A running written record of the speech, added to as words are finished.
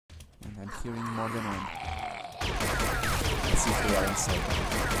And I'm hearing more than one. Let's see if they are inside.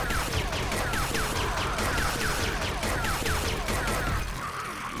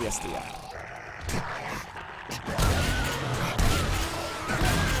 Yes, they are.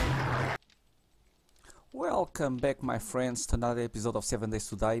 Welcome back, my friends, to another episode of 7 Days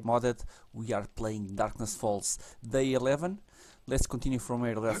to Die Modded. We are playing Darkness Falls Day 11. Let's continue from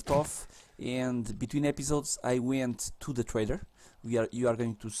where I left off. And between episodes, I went to the trader. You are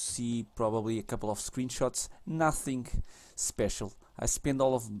going to see probably a couple of screenshots. Nothing special. I spent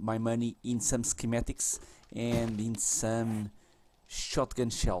all of my money in some schematics and in some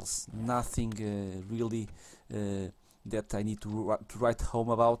shotgun shells. Nothing really that I need to write home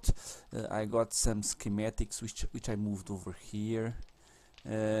about. I got some schematics which I moved over here,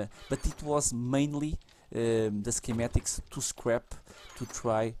 but it was mainly the schematics to scrap to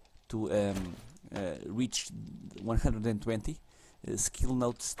try to reach 120 skill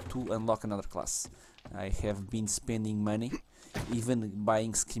notes to unlock another class. I have been spending money, even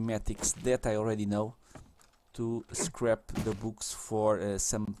buying schematics that I already know, to scrap the books for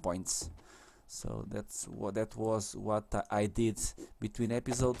some points. So that was what I did between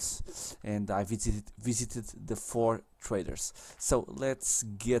episodes, and I visited the 4 traders. So let's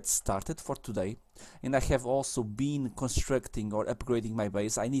get started for today. And I have also been constructing or upgrading my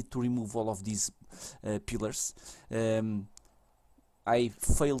base. I need to remove all of these pillars. I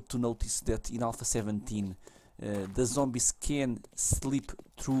failed to notice that in Alpha 17 the zombies can slip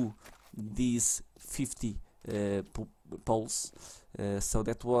through these 50 poles. So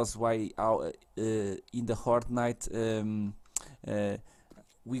that was why in the Horde Night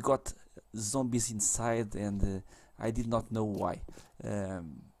we got zombies inside, and I did not know why.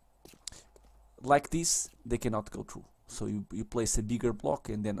 Like this, they cannot go through. So you place a bigger block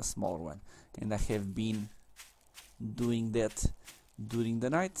and then a smaller one. And I have been doing that during the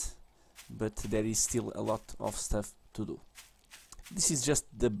night, but there is still a lot of stuff to do. This is just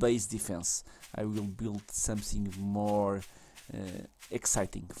the base defense. I will build something more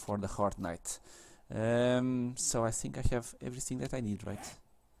exciting for the Horde Night. So I think I have everything that I need, right?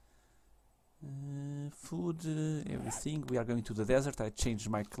 Food, everything. We are going to the desert. I changed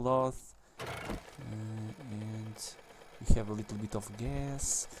my cloth, and we have a little bit of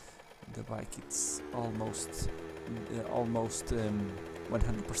gas. The bike, it's almost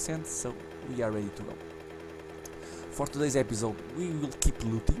 100%, so we are ready to go. For today's episode, we will keep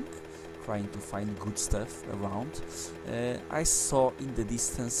looting, trying to find good stuff around. I saw in the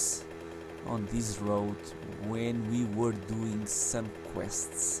distance on this road, when we were doing some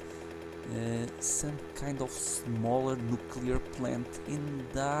quests, some kind of smaller nuclear plant,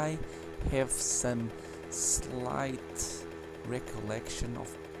 and I have some slight recollection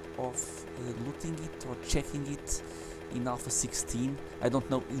of looting it or checking it in Alpha 16. I don't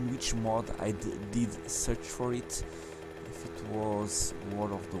know in which mod I did search for it. If it was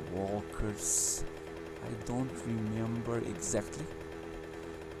War of the Walkers, I don't remember exactly.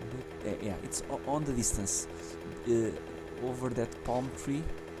 But, yeah, it's on the distance, over that palm tree.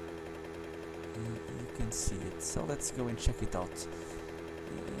 You can see it. So let's go and check it out.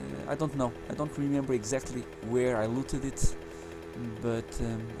 I don't know. I don't remember exactly where I looted it, but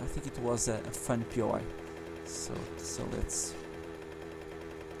I think it was a fun POI. So let's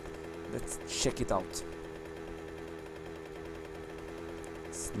check it out.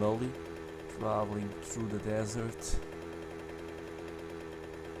 Slowly traveling through the desert.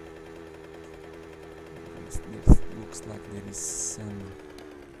 It looks like there is some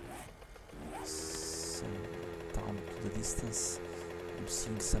town to the distance. I'm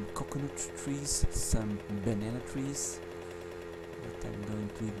seeing some coconut trees, some banana trees that I'm going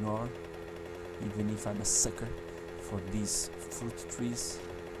to ignore, even if I'm a sucker for these fruit trees.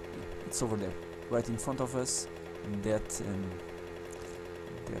 It's over there, right in front of us.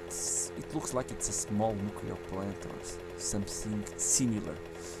 It looks like it's a small nuclear plant or something similar.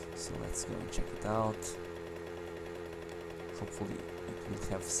 So let's go and check it out. Hopefully it will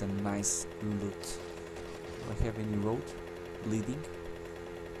have some nice loot. Do I have any road leading?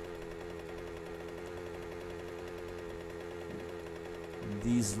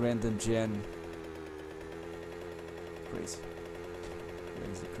 These random gen, crazy.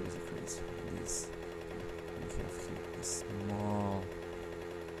 This, we have here a small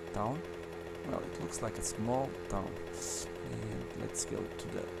town. Well, it looks like a small town. And let's go to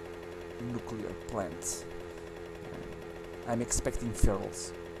the nuclear plant. I'm expecting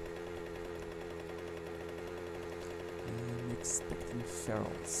ferals.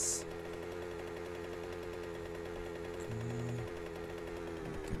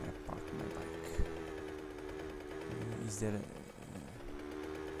 Can I park my bike? Is there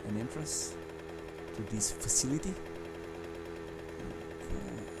a an entrance to this facility.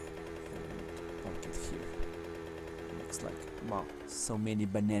 Okay, park it here. Looks like, wow, so many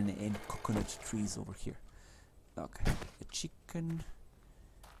banana and coconut trees over here. Okay, a chicken,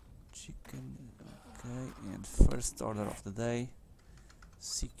 okay, and first order of the day,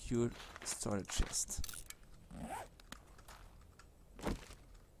 secure storage chest.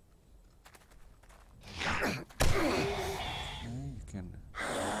 You can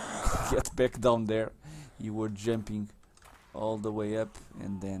get back down there. You were jumping all the way up,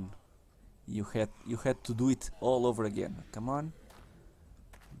 and then you had to do it all over again. Come on,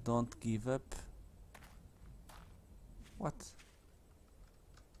 don't give up. What?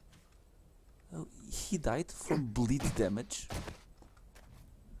 Oh, he died from bleed damage.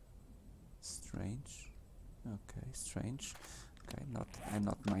 Strange. Okay, strange. Okay, I'm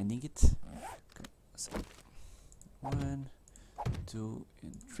not minding it. Okay, so 1, 2,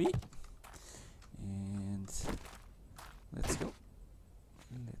 and 3, and let's go.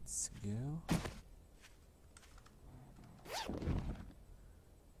 Let's go.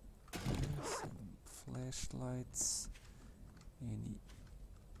 Some flashlights. Any?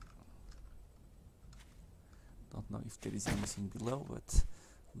 Don't know if there is anything below, but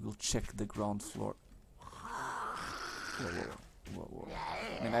we'll check the ground floor. Whoa.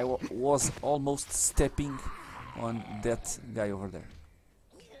 And I was almost stepping on that guy over there.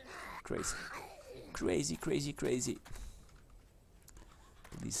 Crazy.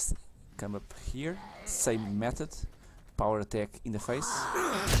 Please come up here. Same method. Power attack in the face.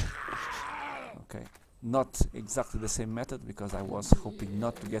 Okay. Not exactly the same method because I was hoping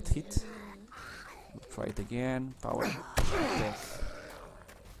not to get hit. We'll try it again. Power attack.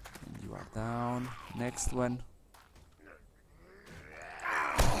 And you are down. Next one.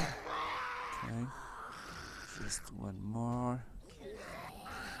 Okay. Just one more.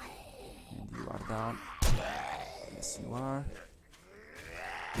 And you are down. Yes, you are.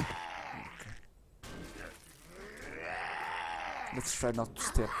 Okay. Let's try not to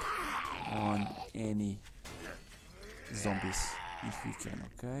step on any zombies if we can,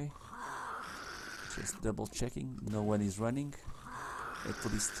 okay? Just double checking, no one is running, at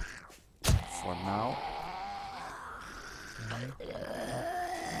least for now. Okay.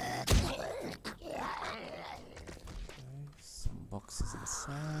 Some boxes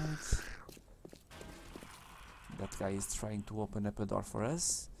inside. That guy is trying to open up a door for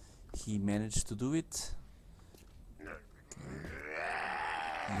us. He managed to do it. Okay.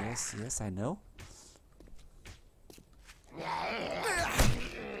 Yes, I know.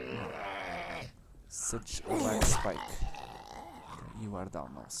 Such a lag spike. Okay, you are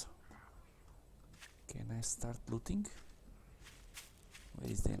down also. Can I start looting?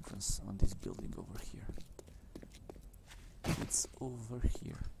 Where is the entrance on this building over here? It's over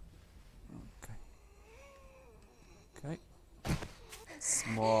here. Okay.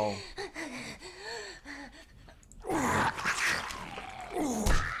 Small.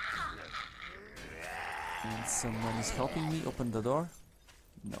 And someone is helping me open the door?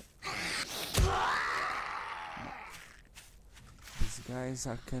 No. These guys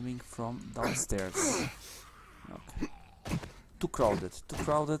are coming from downstairs. Okay. Too crowded.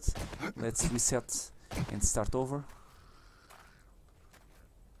 Let's reset and start over.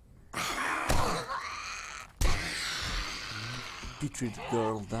 Betrayed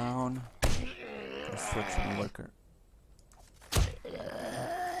girl down. Construction worker.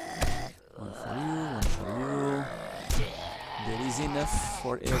 One for you. There is enough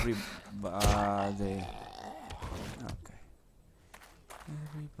for everybody. Okay.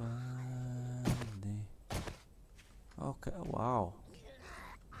 Everybody. Okay, wow.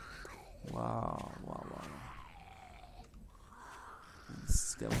 This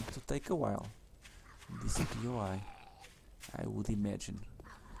is going to take a while. This POI. I would imagine.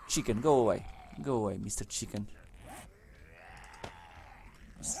 Chicken, go away. Go away, Mr. Chicken.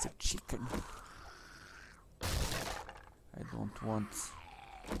 Mr. Chicken. I don't want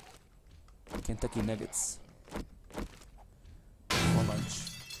Kentucky Nuggets for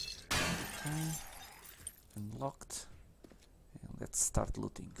lunch. Okay. Unlocked. And let's start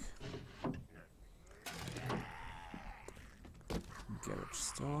looting. Garage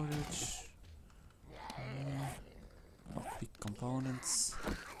storage. Pick components.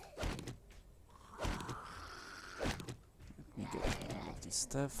 Let me get all of this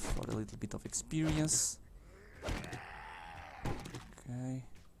stuff for a little bit of experience. Okay.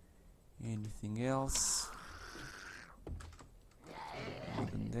 Anything else?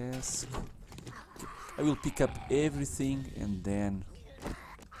 Wooden desk. I will pick up everything and then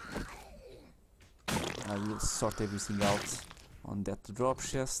I will sort everything out on that drop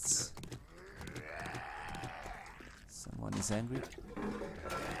chests. Someone is angry.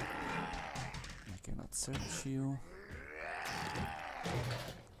 I cannot search you.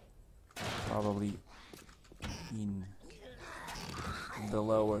 Probably in the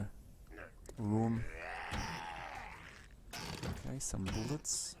lower room. Okay, some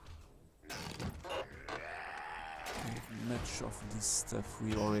bullets. Much of this stuff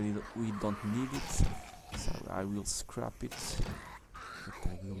we don't need it, so I will scrap it,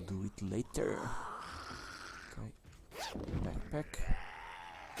 but I will do it later. Okay, backpack.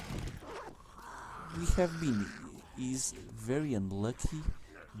 We have been very unlucky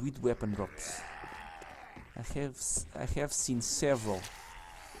with weapon drops. I have seen several.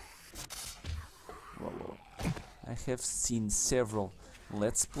 Whoa. I have seen several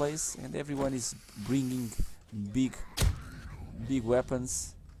let's plays, and everyone is bringing big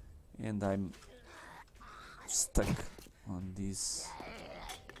weapons, and I'm stuck on these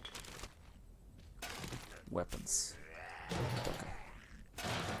weapons. Okay,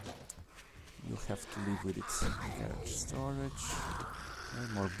 you'll have to live with it. Garage storage,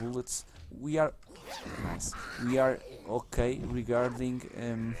 and more bullets. We are nice. We are okay regarding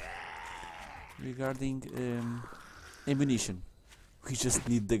ammunition. We just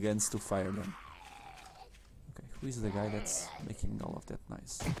need the guns to fire them. Okay, who is the guy that's making all of that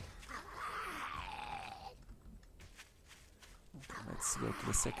noise? Okay, let's go to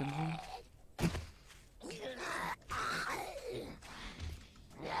the second room.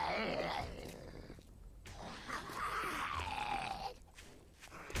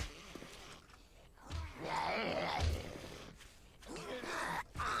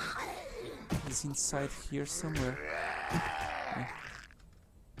 He's inside here somewhere. Yeah.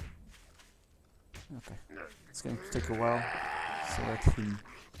 Okay, it's going to take a while, so let him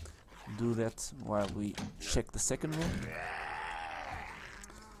do that while we check the second room.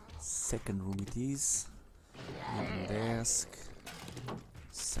 Second room it is. Wooden desk,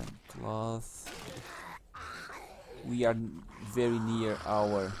 some cloth. We are very near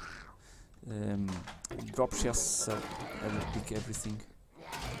our drop chests, so I will pick everything.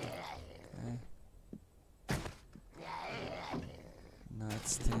 Okay.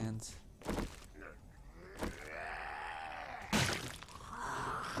 Nightstand.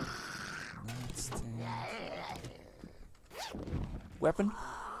 Weapon?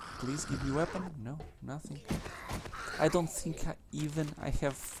 Please give me weapon? No, nothing. I don't think I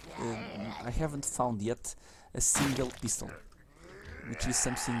haven't found yet a single pistol, which is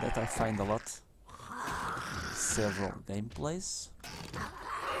something that I find a lot. Several gameplays,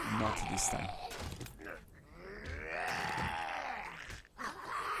 not this time.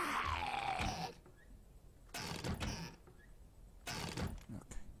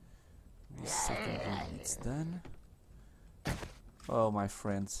 Okay, this second room is done. Oh, my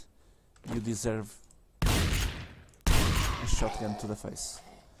friends, you deserve a shotgun to the face.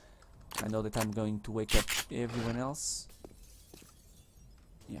 I know that I'm going to wake up everyone else.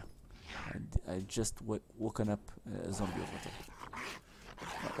 Yeah, I just woken up a zombie over there.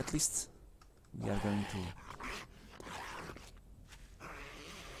 Well, at least we are going to...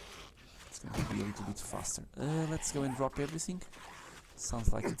 It's going to be a little bit faster. Let's go and drop everything.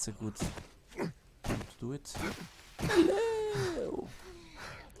 Sounds like it's a good time to do it. Hello!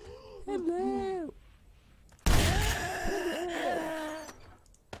 Hello!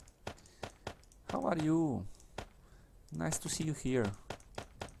 How are you? Nice to see you here.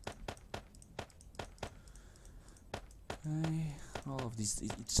 Okay, all of this,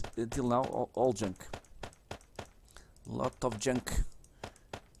 it's until now all junk. Lot of junk.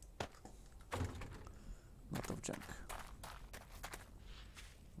 Lot of junk.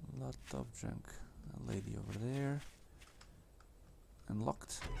 Lot of junk. A lady over there.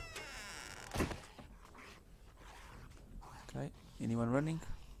 Unlocked. Okay, anyone running?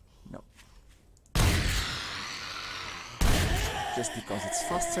 No. Just because it's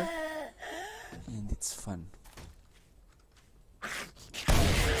faster and it's fun.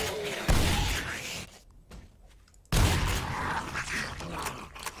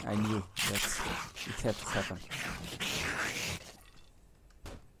 I knew that it had to happen.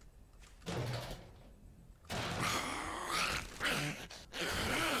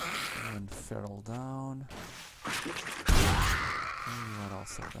 And feral down. You are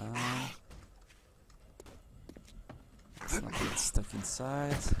also down. Let's not get stuck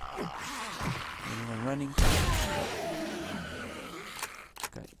inside. Anyone running?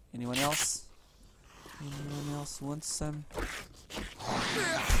 Okay, anyone else? Anyone else want some?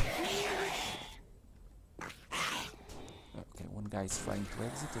 Okay, one guy is trying to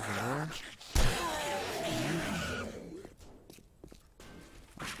exit over there.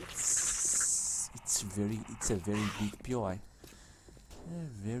 it's a very big POI. A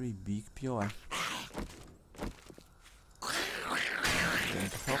very big POI. I'm going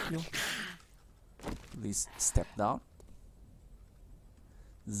to help you. Please step down.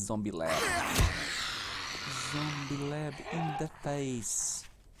 Zombie lab. Zombie lab in the face.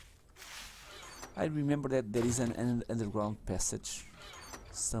 I remember that there is an underground passage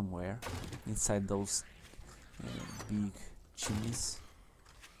somewhere inside those big chimneys.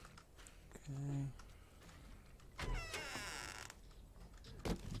 Okay.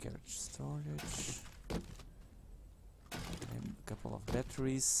 Garage storage. And a couple of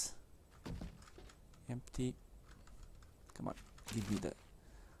batteries. Empty. Come on, give me the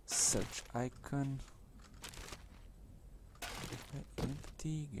search icon. Okay,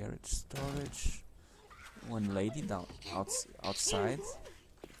 empty. Garage storage. One lady down outside.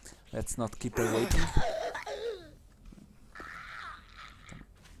 Let's not keep her waiting.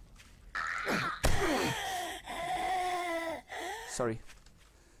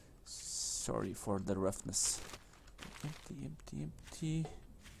 Sorry for the roughness. Empty.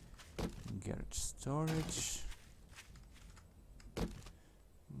 Garage storage.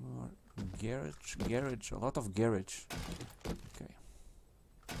 More garage. A lot of garage. Okay.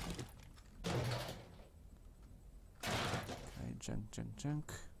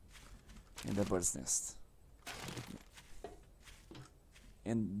 Junk. And a bird's nest.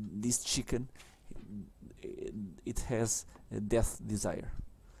 And this chicken, it has a death desire.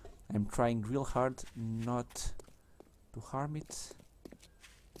 I'm trying real hard not to harm it,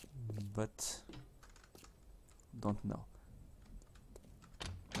 but don't know.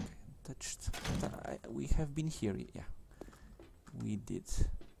 Okay, touched. We have been here, yeah. We did.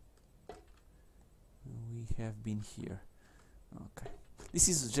 We have been here. Okay. This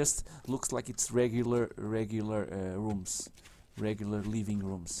is just looks like it's regular rooms, regular living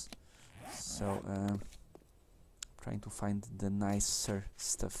rooms. So trying to find the nicer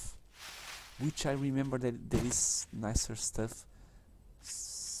stuff, which I remember that there is nicer stuff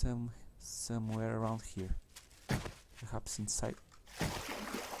somewhere around here. Perhaps inside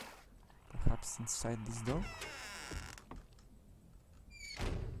this door.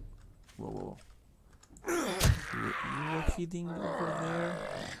 Whoa. You were hiding over there.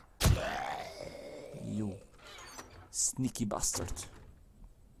 You sneaky bastard.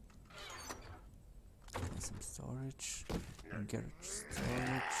 Okay, some storage. Garage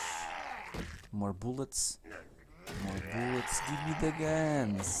storage. More bullets. Give me the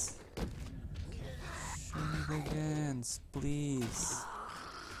guns. Show me the guns, please.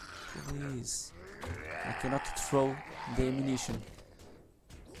 I cannot throw the ammunition.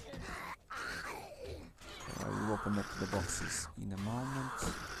 I will open up the boxes in a moment.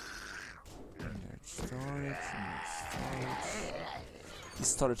 Storage. This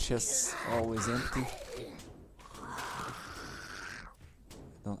storage chest always empty.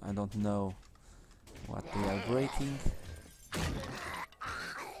 I don't know what they are breaking,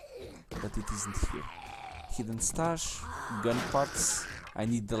 but it isn't here. Hidden stash, gun parts. I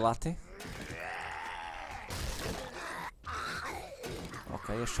need the latte.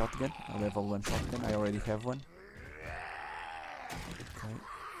 Okay, a shotgun, a level 1 shotgun. I already have one. Okay,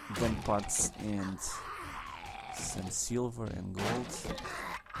 gun parts and some silver and gold.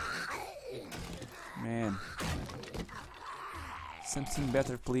 Man, something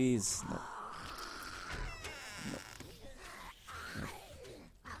better, please. No. Okay,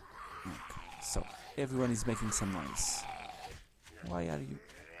 so everyone is making some noise. Why are you?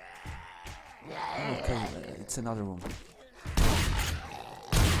 Okay, it's another room.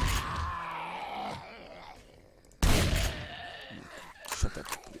 Shut up,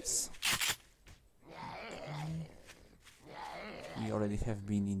 please. Okay. We already have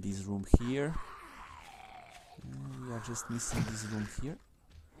been in this room here. We are just missing this room here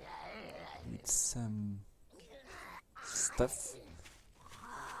with some stuff.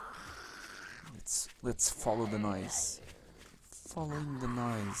 Let's follow the noise. Following the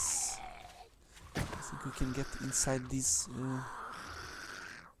noise. I think we can get inside this.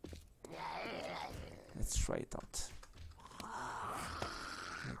 Let's try it out.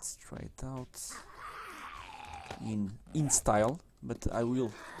 In style, but I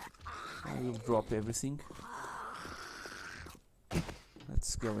will drop everything.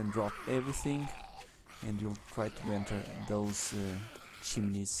 Let's go and drop everything, and we'll try to enter those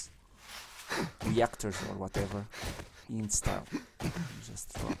chimneys, reactors or whatever, in style.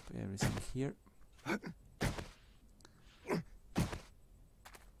 Just drop everything here.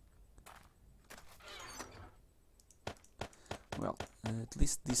 Well, at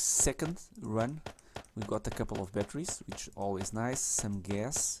least this second run we got a couple of batteries, which always nice, some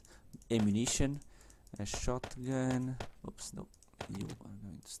gas, ammunition, a shotgun. Oops, no, you are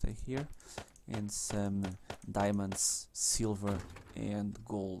going to stay here. And some diamonds, silver and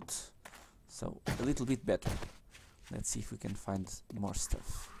gold. So a little bit better. Let's see if we can find more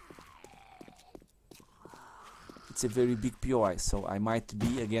stuff. It's a very big POI, so I might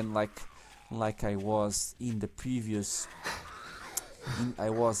be again like I was in the previous. I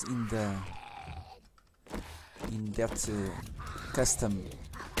was in that custom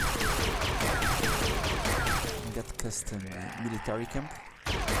military camp.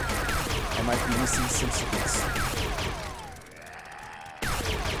 I might be missing some secrets.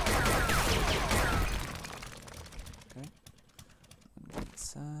 Okay, on that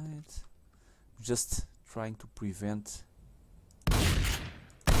side, just trying to prevent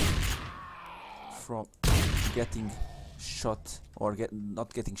from getting shot, or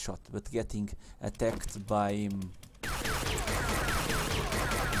not getting shot, but getting attacked by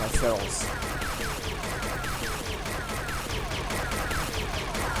ferals.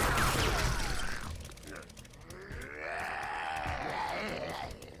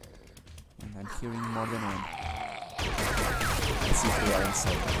 And I'm hearing more than one. Let's see if they are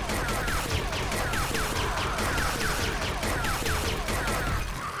inside.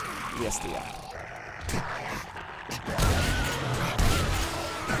 Yes, they are.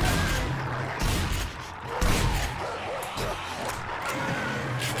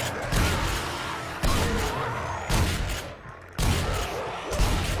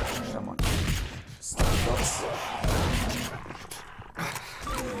 Come on. Stop dots.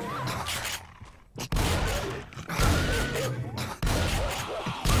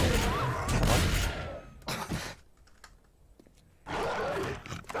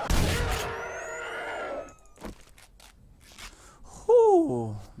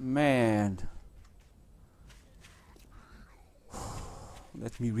 Oh man,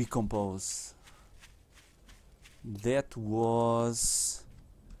 let me recompose. That was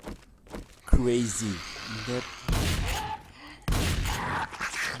crazy.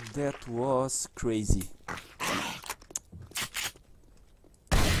 That was crazy.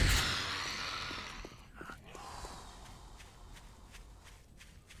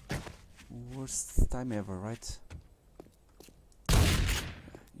 Worst time ever, right?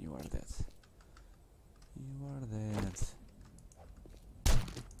 You are dead. You are dead.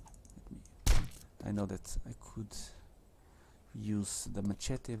 I know that I could use the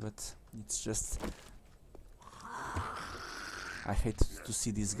machete, but it's just... I hate to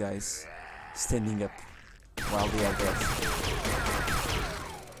see these guys standing up while they are dead.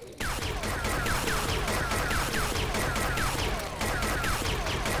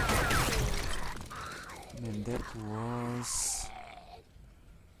 Man, that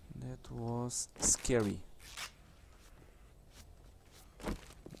was scary.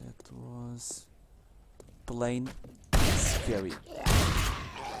 That was plain scary.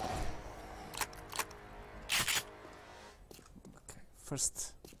 Okay,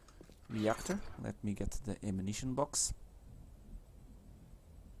 first reactor. Let me get the ammunition box.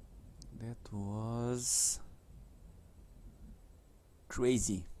 That was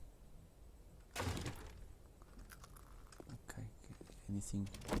crazy. Okay, anything?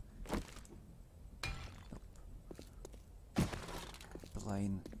 Nope.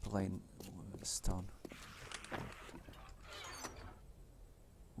 Plain stone.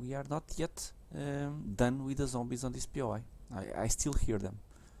 We are not yet done with the zombies on this POI. I still hear them.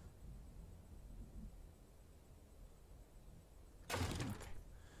 Okay.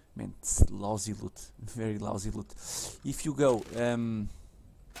 Man, it's lousy loot. Very lousy loot. If you go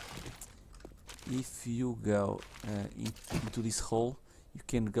into this hole, you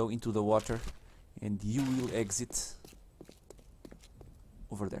can go into the water and you will exit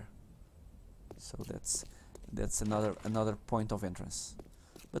over there. So that's another point of entrance.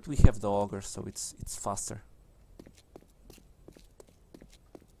 But we have the auger, so it's faster.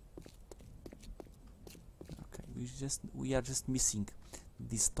 Okay, we are just missing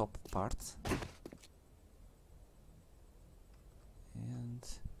this top part. And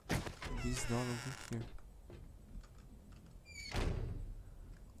this door over here.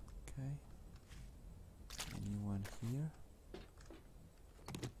 Okay. Anyone here?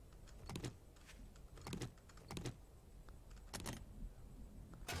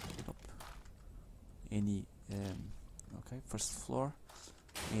 Any okay, first floor.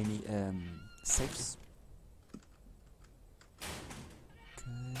 Any safes?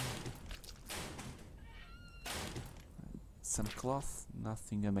 Okay. Some cloth,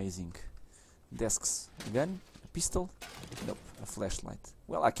 nothing amazing. Desks, a gun, a pistol? Nope, a flashlight.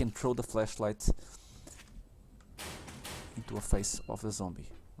 Well, I can throw the flashlight into a face of a zombie,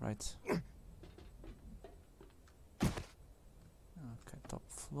 right? top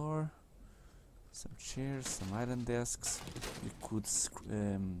floor. Some chairs, some iron desks. We could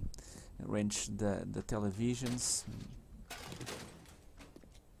arrange the televisions,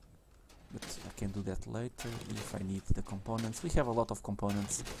 but I can do that later if I need the components. We have a lot of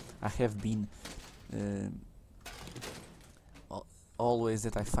components. I have been always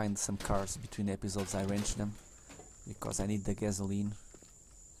that I find some cars between episodes, I wrench them because I need the gasoline.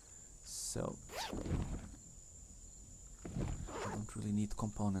 So I don't really need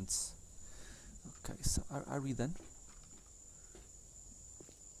components. Okay, so are we done?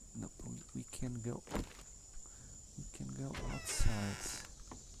 No, we can go outside.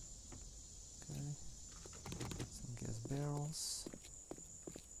 Okay, some gas barrels.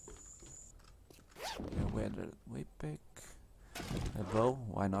 A weather way pack. A bow,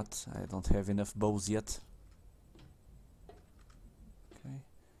 why not? I don't have enough bows yet. Okay,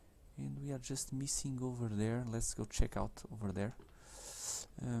 and we are just missing over there. Let's go check out over there.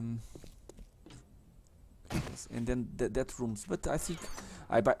 And then that rooms, but I think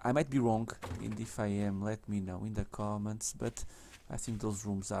I might be wrong, and if I am, let me know in the comments, but I think those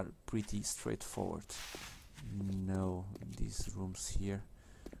rooms are pretty straightforward. No, these rooms here,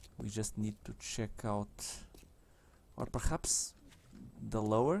 we just need to check out, or perhaps the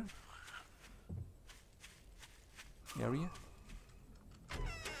lower area.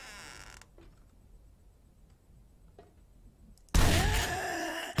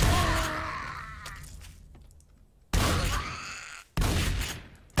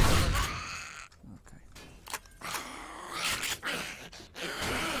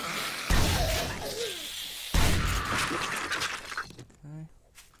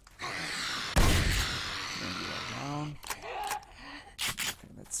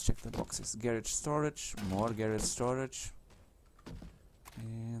 Check the boxes. Garage storage, more garage storage,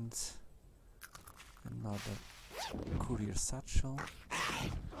 and another courier satchel.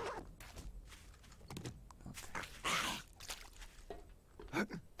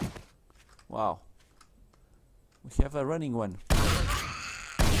 Okay. Wow, we have a running one.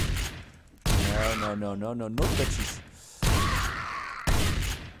 No touches.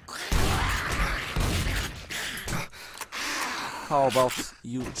 How about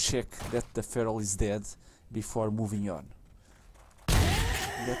you check that the feral is dead before moving on?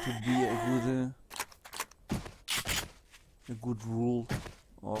 That would be a good rule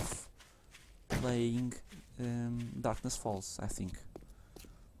of playing Darkness Falls, I think.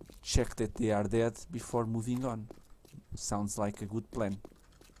 Check that they are dead before moving on. Sounds like a good plan.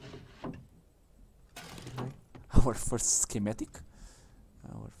 Okay. Our first schematic.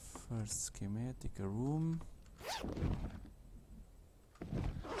 A room.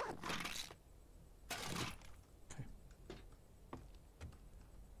 Okay.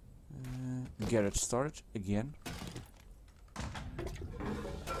 Garage storage again.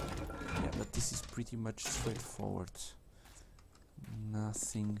 Yeah, but this is pretty much straightforward.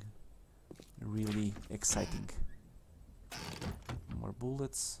 Nothing really exciting. More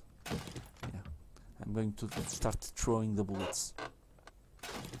bullets. Yeah, I'm going to start throwing the bullets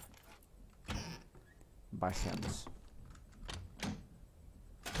by hand.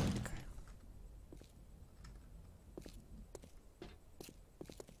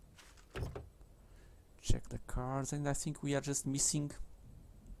 Check the cars, and I think we are just missing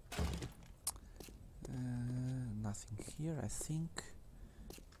nothing here. I think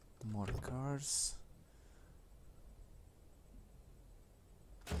more cars.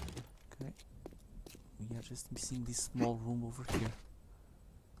 Okay, we are just missing this small room over here.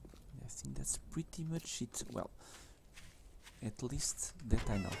 I think that's pretty much it. Well, at least that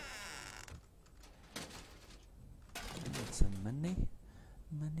I know. I need some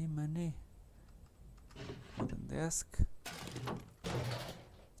money. Wooden desk,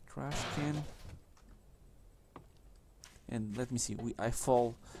 trash can, and let me see. I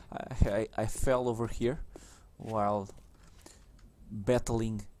fell over here while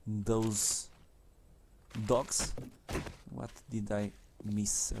battling those dogs. What did I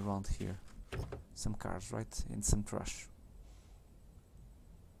miss around here? Some cars, right? And some trash.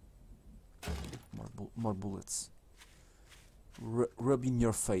 More bullets. Rub in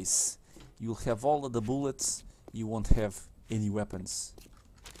your face. You'll have all of the bullets, you won't have any weapons.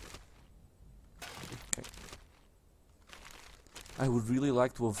 Okay. I would really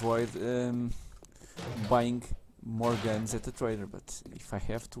like to avoid buying more guns at the trader, but if I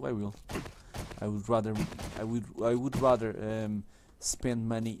have to, I will. I would rather spend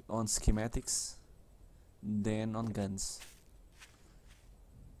money on schematics than on guns.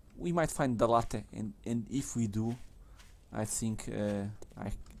 We might find the latte, and if we do, I think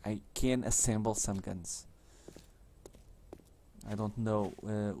I can assemble some guns. I don't know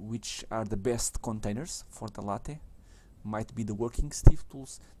which are the best containers for the latte. Might be the working Steve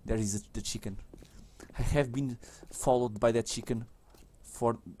tools. There is the chicken. I have been followed by that chicken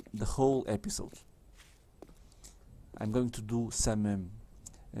for the whole episode. I'm going to do some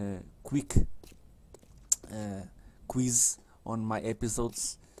quick quiz on my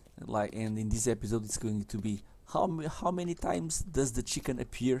episodes, and in this episode it's going to be how many times does the chicken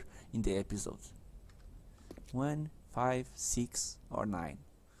appear in the episode? 1, 5, 6 or 9?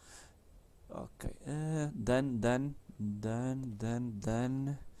 Okay, done.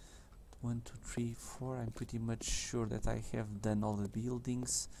 1, 2, 3, 4. I'm pretty much sure that I have done all the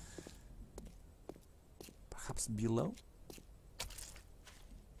buildings. Perhaps below?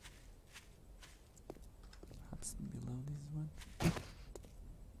 Perhaps below this one?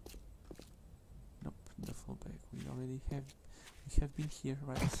 Nope, the fallback. We have been here,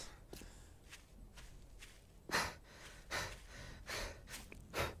 right?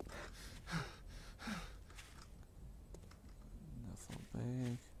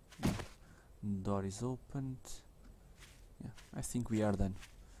 Door is opened. Yeah, I think we are done.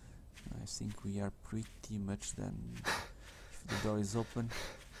 I think we are pretty much done. If the door is open,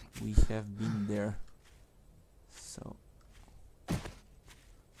 we have been there. So,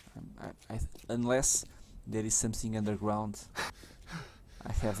 unless there is something underground,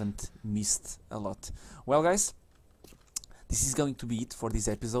 I haven't missed a lot. Well, guys, this is going to be it for this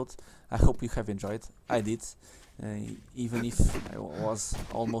episode. I hope you have enjoyed. I did. Even if I was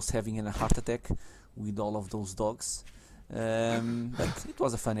almost having a heart attack with all of those dogs. But it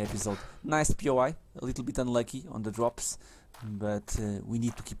was a fun episode. Nice POI, a little bit unlucky on the drops, but we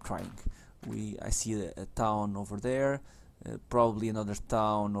need to keep trying. I see a town over there, probably another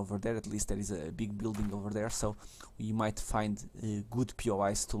town over there. At least there is a big building over there, so we might find good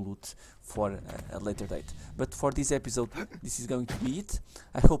POIs to loot for a later date. But for this episode, this is going to be it.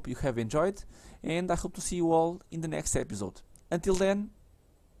 I hope you have enjoyed, and I hope to see you all in the next episode. Until then,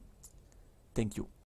 thank you.